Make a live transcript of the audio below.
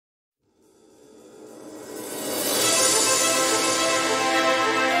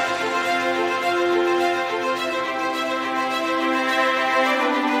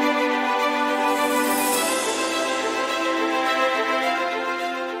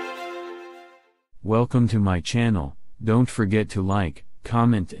Welcome to my channel. Don't forget to like,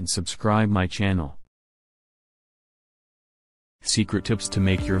 comment and subscribe my channel. Secret tips to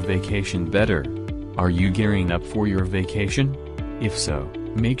make your vacation better. Are you gearing up for your vacation? If so,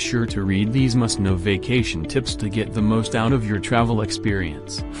 make sure to read these must-know vacation tips to get the most out of your travel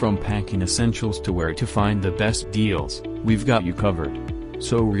experience. From packing essentials to where to find the best deals, we've got you covered.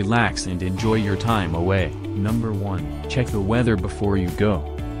 So relax and enjoy your time away. Number 1. Check the weather before you go.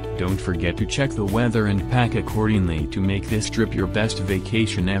 Don't forget to check the weather and pack accordingly to make this trip your best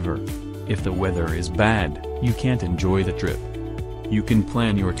vacation ever. If the weather is bad, you can't enjoy the trip. You can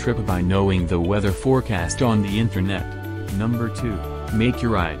plan your trip by knowing the weather forecast on the internet. Number 2. Make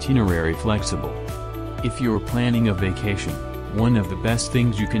your itinerary flexible. If you're planning a vacation, one of the best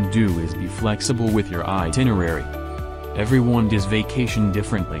things you can do is be flexible with your itinerary. Everyone does vacation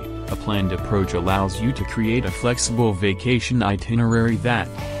differently. A planned approach allows you to create a flexible vacation itinerary that.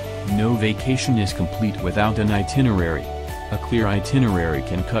 No vacation is complete without an itinerary. A clear itinerary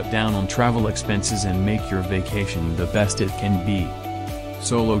can cut down on travel expenses and make your vacation the best it can be.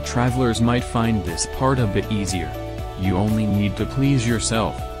 Solo travelers might find this part a bit easier. You only need to please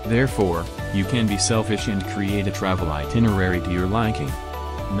yourself, therefore, you can be selfish and create a travel itinerary to your liking.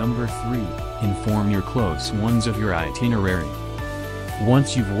 Number 3. Inform your close ones of your itinerary.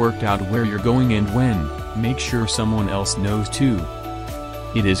 Once you've worked out where you're going and when, make sure someone else knows too.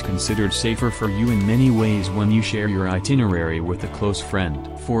 It is considered safer for you in many ways when you share your itinerary with a close friend.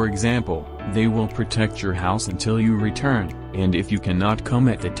 For example, they will protect your house until you return, and if you cannot come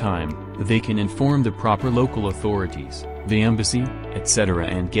at the time, they can inform the proper local authorities, the embassy, etc.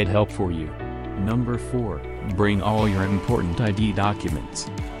 and get help for you. Number 4. Bring all your important ID documents.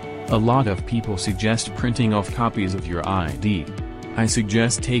 A lot of people suggest printing off copies of your ID. I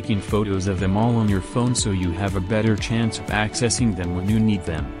suggest taking photos of them all on your phone so you have a better chance of accessing them when you need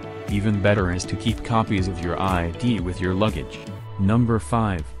them. Even better is to keep copies of your ID with your luggage. Number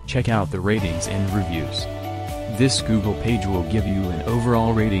 5. Check out the ratings and reviews. This Google page will give you an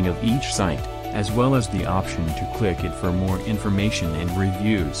overall rating of each site, as well as the option to click it for more information and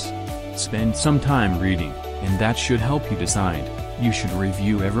reviews. Spend some time reading, and that should help you decide. You should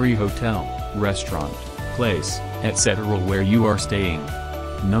review every hotel, restaurant, place, etc. where you are staying.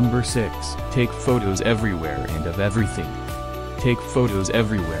 Number 6. Take photos everywhere and of everything. Take photos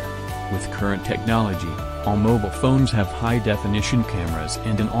everywhere. With current technology, all mobile phones have high-definition cameras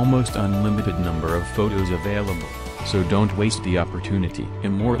and an almost unlimited number of photos available, so don't waste the opportunity.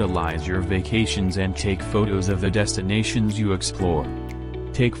 Immortalize your vacations and take photos of the destinations you explore.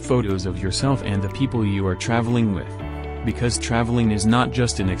 Take photos of yourself and the people you are traveling with. Because traveling is not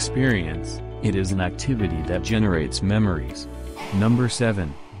just an experience, it is an activity that generates memories. Number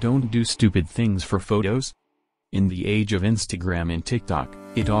 7. Don't do stupid things for photos. In the age of Instagram and TikTok,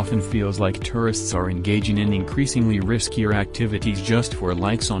 it often feels like tourists are engaging in increasingly riskier activities just for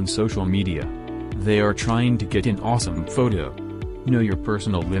likes on social media. They are trying to get an awesome photo. Know your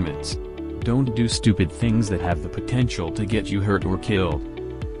personal limits. Don't do stupid things that have the potential to get you hurt or killed.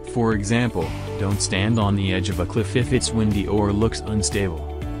 For example, don't stand on the edge of a cliff if it's windy or looks unstable.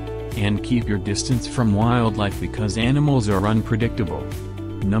 And keep your distance from wildlife because animals are unpredictable.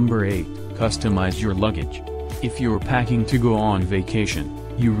 Number 8. Customize your luggage. If you're packing to go on vacation,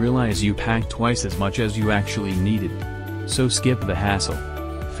 you realize you packed twice as much as you actually needed. So skip the hassle.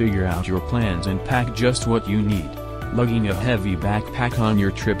 Figure out your plans and pack just what you need. Lugging a heavy backpack on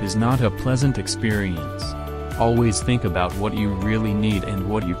your trip is not a pleasant experience. Always think about what you really need and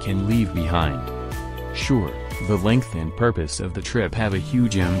what you can leave behind. Sure, the length and purpose of the trip have a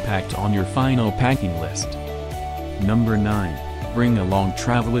huge impact on your final packing list. Number 9. Bring along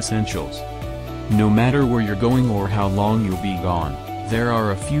travel essentials. No matter where you're going or how long you'll be gone, there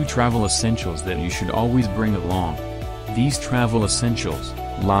are a few travel essentials that you should always bring along. These travel essentials,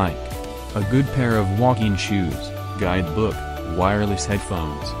 like a good pair of walking shoes, guidebook, wireless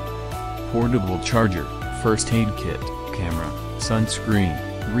headphones, portable charger, first aid kit, camera, sunscreen,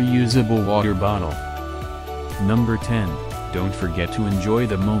 reusable water bottle. Number 10. Don't forget to enjoy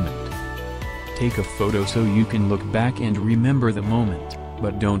the moment. Take a photo so you can look back and remember the moment,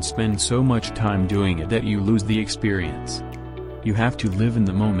 but don't spend so much time doing it that you lose the experience. You have to live in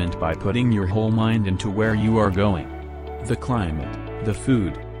the moment by putting your whole mind into where you are going. The climate, the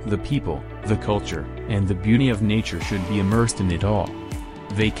food, the people, the culture, and the beauty of nature should be immersed in it all.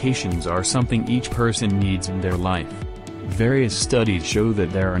 Vacations are something each person needs in their life. Various studies show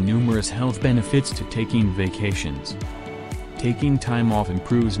that there are numerous health benefits to taking vacations. Taking time off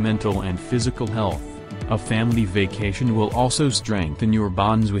improves mental and physical health. A family vacation will also strengthen your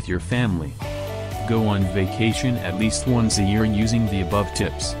bonds with your family. Go on vacation at least once a year using the above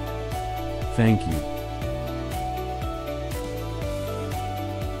tips. Thank you.